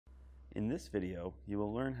In this video, you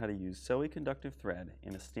will learn how to use SewIY conductive thread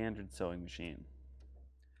in a standard sewing machine.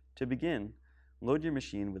 To begin, load your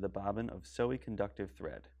machine with a bobbin of SewIY conductive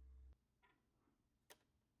thread.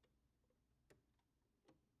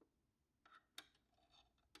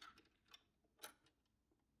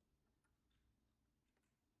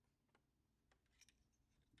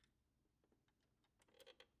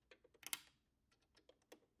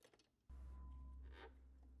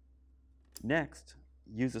 Next,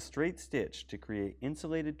 use a straight stitch to create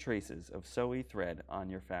insulated traces of SewIY thread on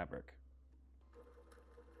your fabric.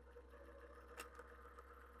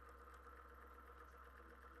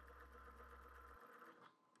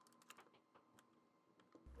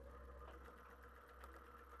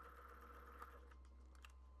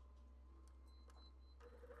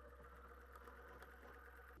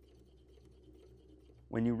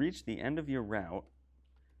 When you reach the end of your route,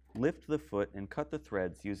 lift the foot and cut the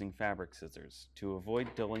threads using fabric scissors to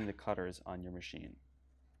avoid dulling the cutters on your machine.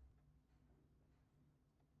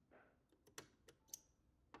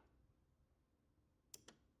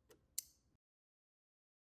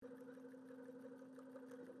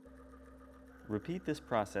 Repeat this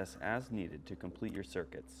process as needed to complete your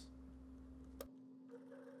circuits.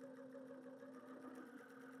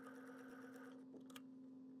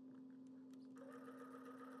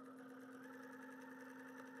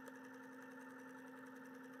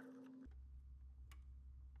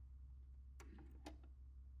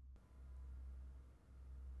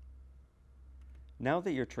 Now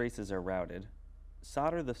that your traces are routed,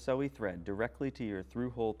 solder the SewIY thread directly to your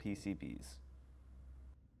through-hole PCBs.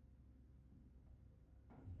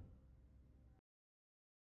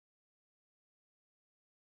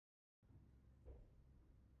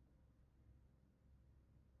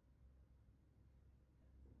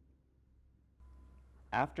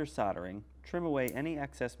 After soldering, trim away any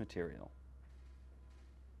excess material.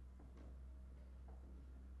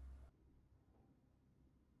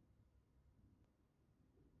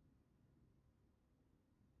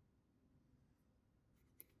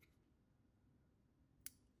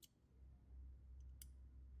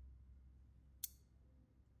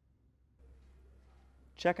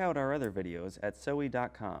 Check out our other videos at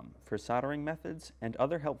SewIY.com for soldering methods and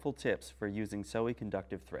other helpful tips for using SewIY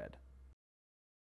conductive thread.